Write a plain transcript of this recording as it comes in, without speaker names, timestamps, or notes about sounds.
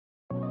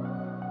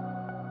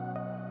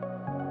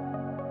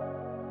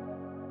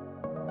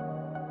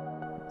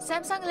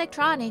Samsung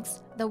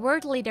Electronics, the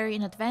world leader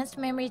in advanced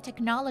memory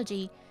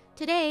technology,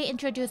 today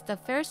introduced the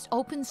first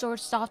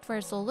open-source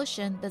software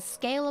solution, the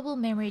Scalable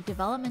Memory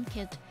Development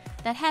Kit,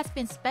 that has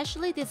been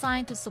specially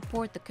designed to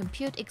support the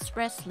Compute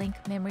Express Link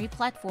memory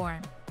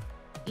platform.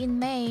 In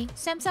May,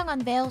 Samsung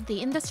unveiled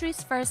the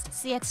industry's first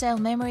CXL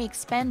memory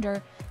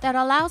expander that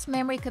allows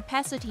memory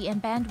capacity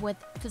and bandwidth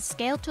to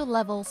scale to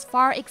levels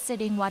far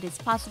exceeding what is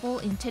possible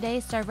in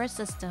today's server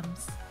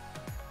systems.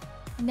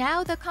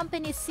 Now, the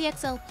company's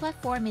CXL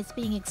platform is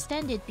being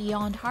extended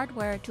beyond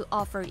hardware to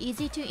offer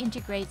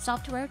easy-to-integrate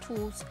software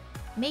tools,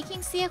 making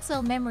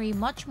CXL memory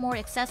much more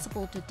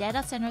accessible to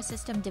data center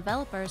system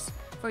developers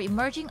for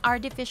emerging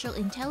artificial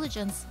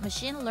intelligence,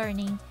 machine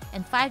learning,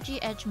 and 5G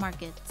edge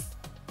markets.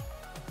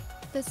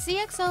 The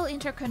CXL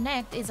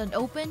Interconnect is an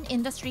open,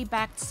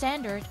 industry-backed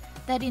standard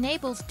that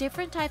enables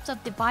different types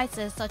of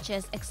devices such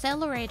as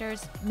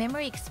accelerators,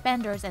 memory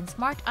expanders, and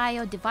smart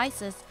I/O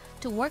devices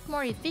to work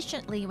more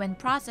efficiently when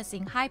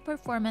processing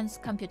high-performance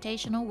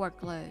computational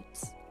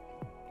workloads.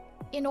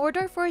 In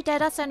order for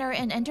data center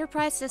and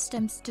enterprise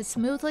systems to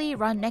smoothly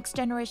run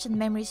next-generation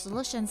memory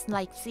solutions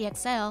like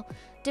CXL,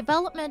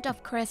 development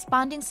of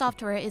corresponding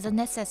software is a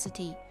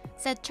necessity,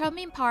 said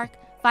Cheon-min Park,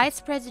 Vice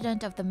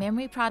President of the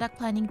Memory Product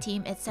Planning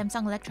Team at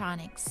Samsung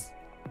Electronics.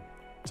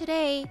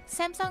 Today,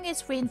 Samsung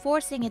is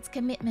reinforcing its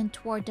commitment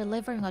toward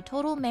delivering a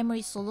total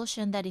memory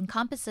solution that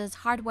encompasses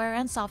hardware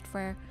and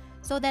software,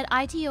 so that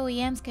IT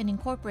OEMs can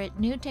incorporate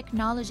new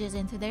technologies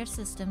into their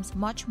systems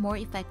much more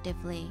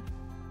effectively.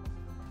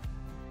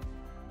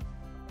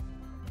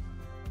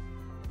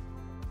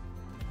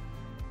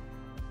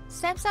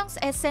 Samsung's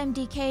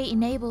SMDK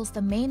enables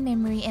the main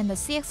memory and the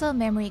CXL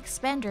memory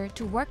expander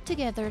to work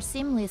together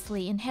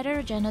seamlessly in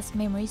heterogeneous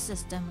memory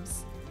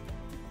systems.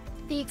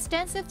 The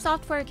extensive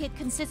software kit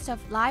consists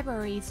of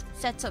libraries,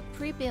 sets of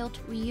pre-built,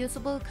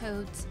 reusable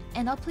codes,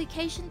 and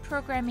application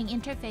programming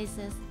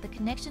interfaces, the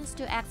connections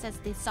to access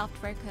these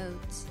software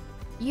codes.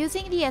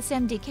 Using the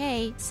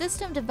SMDK,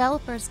 system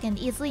developers can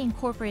easily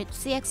incorporate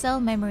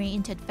CXL memory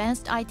into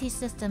advanced IT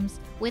systems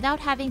without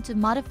having to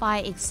modify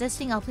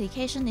existing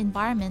application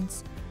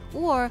environments,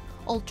 or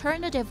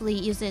alternatively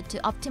use it to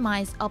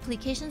optimize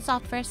application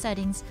software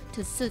settings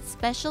to suit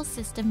special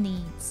system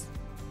needs.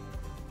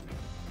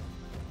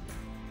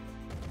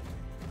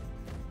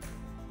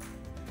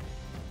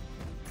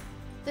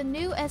 The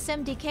new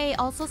SMDK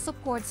also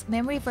supports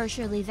memory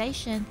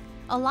virtualization,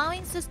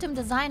 allowing system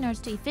designers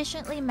to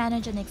efficiently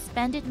manage an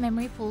expanded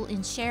memory pool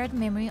in shared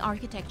memory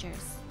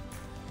architectures.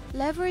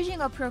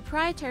 Leveraging a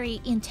proprietary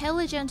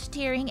intelligent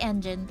tiering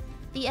engine,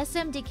 the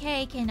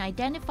SMDK can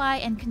identify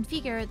and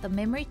configure the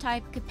memory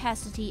type,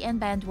 capacity, and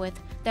bandwidth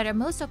that are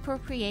most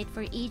appropriate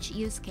for each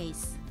use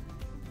case.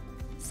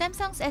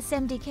 Samsung's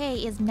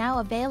SMDK is now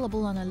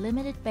available on a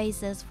limited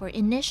basis for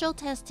initial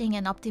testing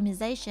and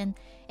optimization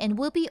and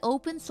will be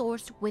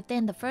open-sourced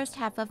within the first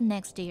half of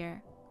next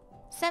year.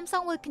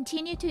 Samsung will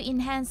continue to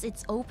enhance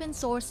its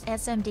open-source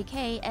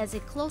SMDK as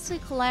it closely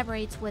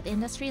collaborates with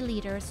industry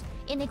leaders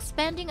in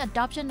expanding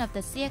adoption of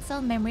the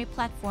CXL memory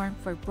platform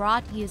for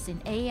broad use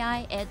in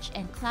AI, edge,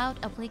 and cloud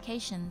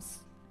applications.